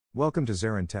Welcome to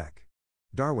ZaranTech.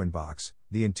 Darwinbox,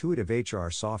 the intuitive HR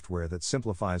software that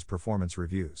simplifies performance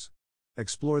reviews.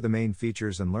 Explore the main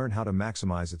features and learn how to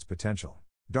maximize its potential.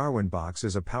 Darwinbox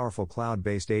is a powerful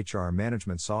cloud-based HR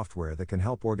management software that can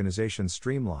help organizations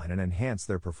streamline and enhance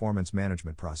their performance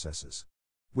management processes.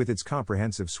 With its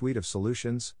comprehensive suite of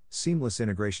solutions, seamless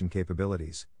integration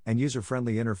capabilities, and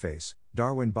user-friendly interface,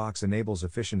 Darwinbox enables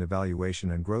efficient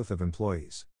evaluation and growth of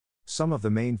employees. Some of the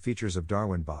main features of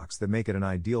Darwinbox that make it an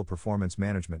ideal performance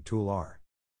management tool are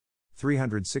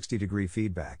 360-degree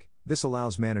feedback. This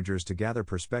allows managers to gather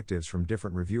perspectives from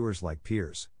different reviewers like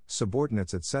peers,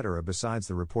 subordinates, etc. besides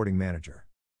the reporting manager.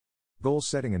 Goal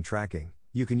setting and tracking.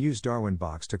 You can use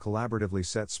Darwinbox to collaboratively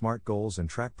set SMART goals and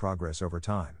track progress over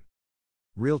time.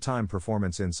 Real-time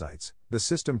performance insights. The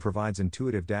system provides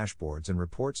intuitive dashboards and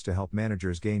reports to help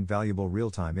managers gain valuable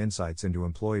real-time insights into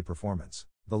employee performance.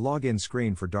 The login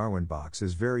screen for Darwinbox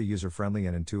is very user-friendly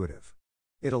and intuitive.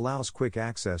 It allows quick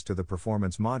access to the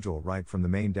performance module right from the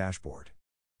main dashboard.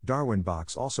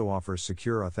 Darwinbox also offers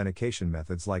secure authentication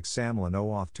methods like SAML and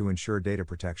OAuth to ensure data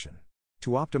protection.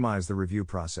 To optimize the review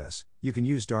process, you can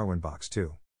use Darwinbox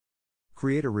to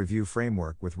create a review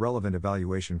framework with relevant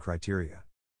evaluation criteria.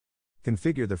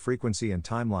 Configure the frequency and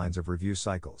timelines of review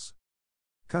cycles.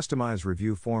 Customize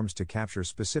review forms to capture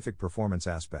specific performance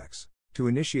aspects. To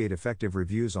initiate effective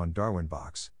reviews on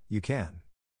Darwinbox, you can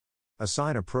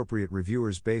assign appropriate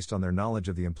reviewers based on their knowledge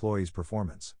of the employee's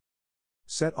performance.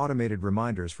 Set automated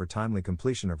reminders for timely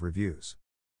completion of reviews.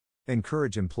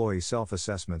 Encourage employee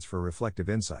self-assessments for reflective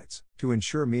insights. To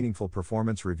ensure meaningful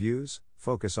performance reviews,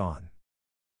 focus on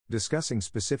discussing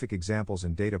specific examples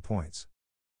and data points.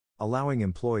 Allowing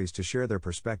employees to share their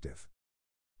perspective.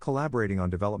 Collaborating on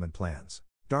development plans.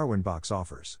 Darwinbox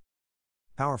offers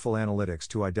powerful analytics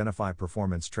to identify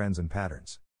performance trends and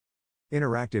patterns.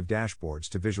 Interactive dashboards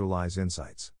to visualize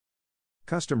insights.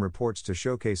 Custom reports to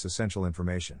showcase essential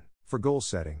information. For goal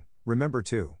setting, remember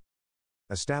to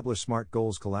establish SMART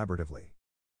goals collaboratively.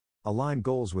 Align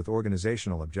goals with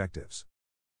organizational objectives.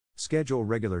 Schedule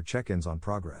regular check-ins on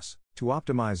progress to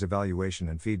optimize evaluation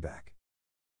and feedback.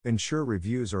 Ensure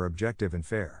reviews are objective and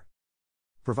fair.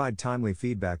 Provide timely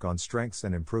feedback on strengths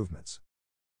and improvements.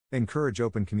 Encourage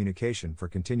open communication for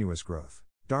continuous growth.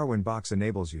 Darwinbox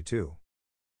enables you to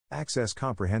access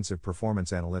comprehensive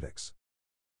performance analytics.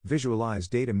 Visualize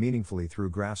data meaningfully through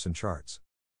graphs and charts.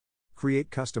 Create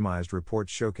customized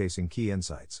reports showcasing key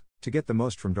insights. To get the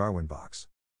most from Darwinbox,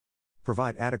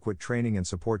 provide adequate training and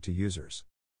support to users.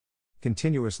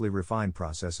 Continuously refine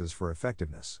processes for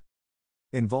effectiveness.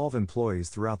 Involve employees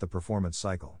throughout the performance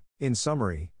cycle. In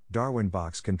summary,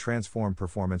 Darwinbox can transform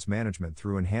performance management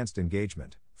through enhanced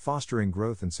engagement, fostering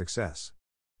growth and success.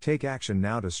 Take action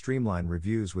now to streamline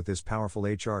reviews with this powerful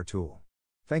HR tool.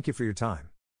 Thank you for your time.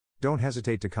 Don't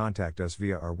hesitate to contact us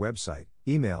via our website,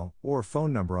 email, or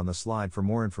phone number on the slide for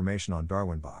more information on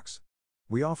Darwinbox.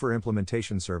 We offer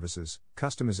implementation services,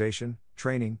 customization,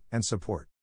 training, and support.